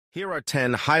Here are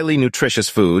 10 highly nutritious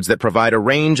foods that provide a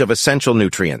range of essential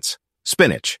nutrients.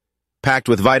 Spinach. Packed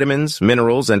with vitamins,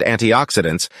 minerals, and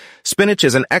antioxidants, spinach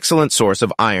is an excellent source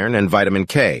of iron and vitamin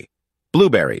K.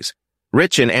 Blueberries.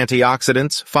 Rich in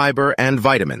antioxidants, fiber, and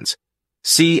vitamins.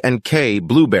 C and K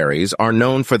blueberries are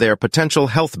known for their potential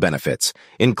health benefits,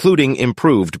 including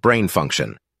improved brain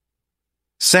function.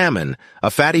 Salmon,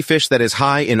 a fatty fish that is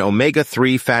high in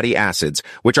omega-3 fatty acids,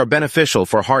 which are beneficial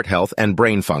for heart health and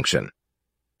brain function.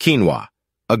 Quinoa,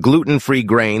 a gluten-free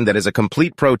grain that is a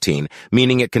complete protein,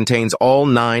 meaning it contains all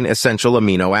 9 essential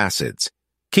amino acids.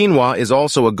 Quinoa is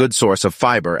also a good source of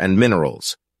fiber and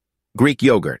minerals. Greek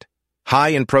yogurt, high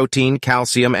in protein,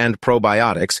 calcium, and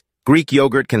probiotics, Greek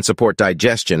yogurt can support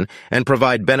digestion and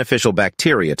provide beneficial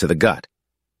bacteria to the gut.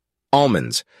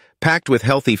 Almonds, packed with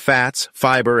healthy fats,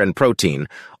 fiber, and protein,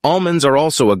 almonds are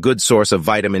also a good source of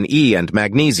vitamin E and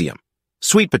magnesium.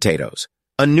 Sweet potatoes,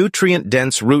 a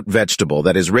nutrient-dense root vegetable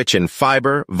that is rich in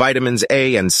fiber, vitamins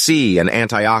A and C, and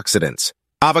antioxidants.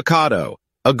 Avocado,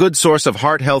 a good source of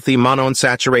heart-healthy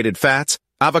monounsaturated fats,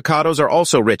 avocados are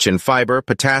also rich in fiber,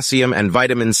 potassium, and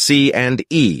vitamins C and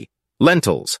E.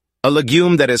 Lentils, a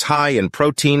legume that is high in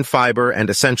protein, fiber, and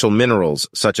essential minerals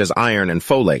such as iron and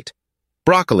folate.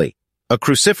 Broccoli, a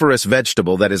cruciferous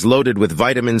vegetable that is loaded with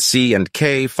vitamin C and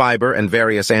K, fiber, and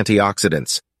various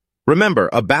antioxidants. Remember,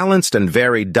 a balanced and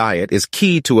varied diet is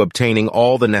key to obtaining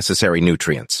all the necessary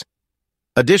nutrients.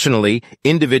 Additionally,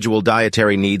 individual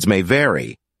dietary needs may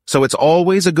vary, so it's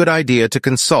always a good idea to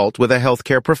consult with a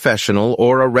healthcare professional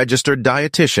or a registered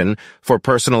dietitian for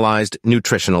personalized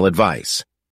nutritional advice.